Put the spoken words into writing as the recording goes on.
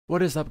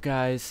What is up,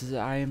 guys?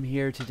 I am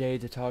here today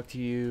to talk to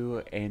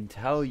you and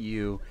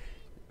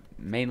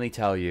mainly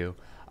tell you,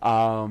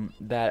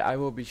 that I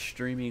will be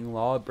streaming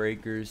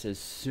Lawbreakers as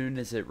soon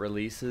as it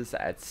releases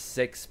at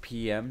 6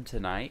 p.m.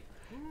 tonight.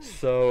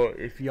 So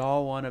if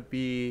y'all want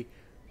to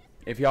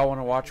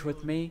watch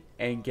with me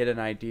and get an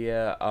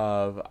idea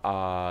of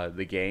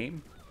the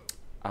game,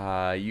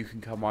 you can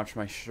come watch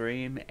my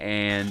stream,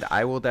 and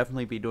I will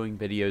definitely be doing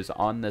videos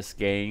on this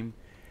game.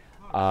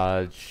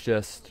 I'm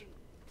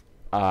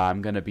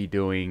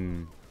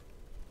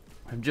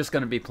just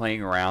gonna be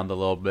playing around a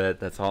little bit.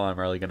 That's all I'm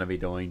really gonna be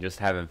doing, just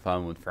having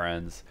fun with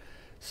friends.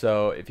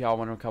 So if y'all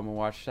want to come and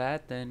watch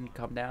that, then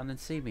come down and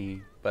see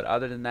me. But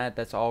other than that,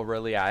 that's all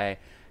really I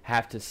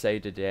have to say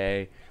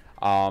today.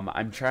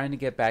 I'm trying to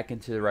get back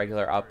into the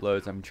regular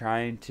uploads. I'm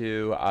trying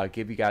to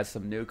give you guys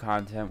some new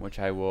content, which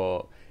I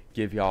will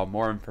give y'all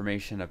more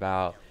information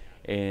about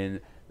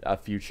in a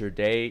future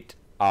date.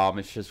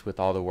 It's just with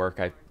all the work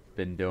I've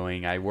been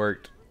doing. I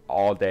worked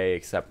all day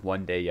except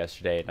one day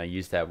yesterday, and I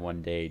used that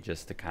one day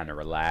just to kind of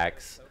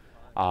relax.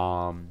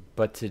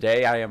 But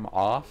today I am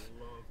off,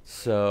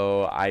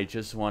 so I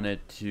just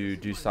wanted to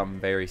do something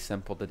very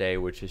simple today,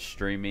 which is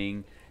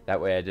streaming. That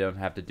way I don't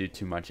have to do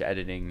too much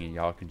editing, and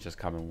y'all can just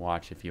come and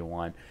watch if you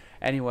want.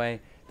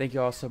 Anyway, thank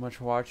you all so much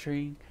for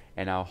watching,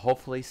 and I'll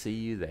hopefully see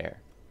you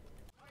there.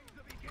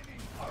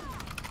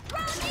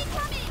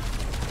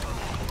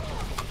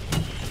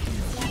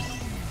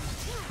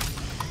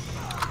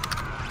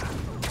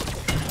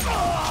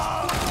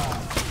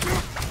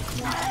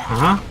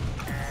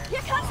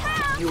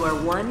 You are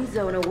one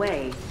zone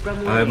away from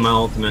winning. I have my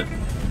ultimate.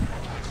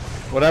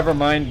 Whatever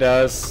mine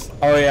does.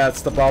 Oh yeah,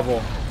 it's the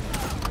bubble.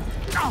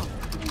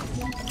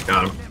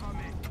 Got him.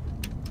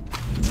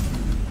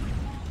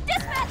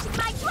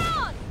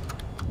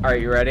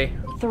 Alright, you ready?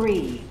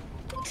 3,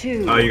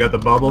 2. Oh, you got the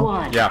bubble?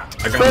 1. Yeah.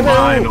 I got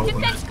mine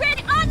ultimate. Defense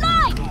grid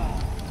online!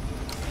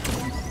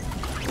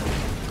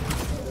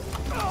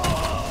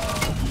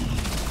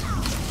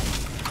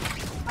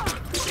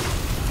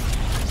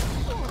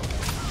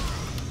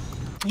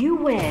 You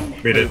win.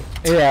 We did.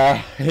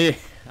 Yeah,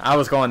 I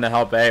was going to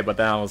help A, but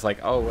then I was like,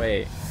 oh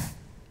wait.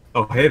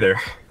 Oh, hey there.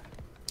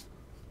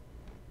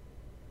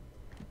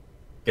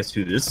 Guess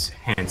who this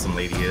handsome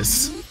lady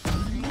is?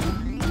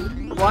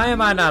 Why am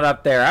I not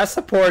up there? I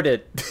support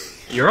it.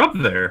 You're up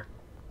there.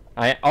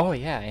 Oh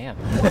yeah, I am.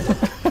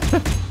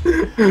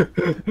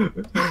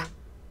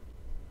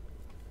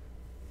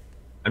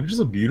 I'm just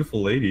a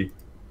beautiful lady.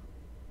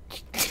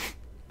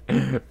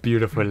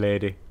 Beautiful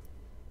lady.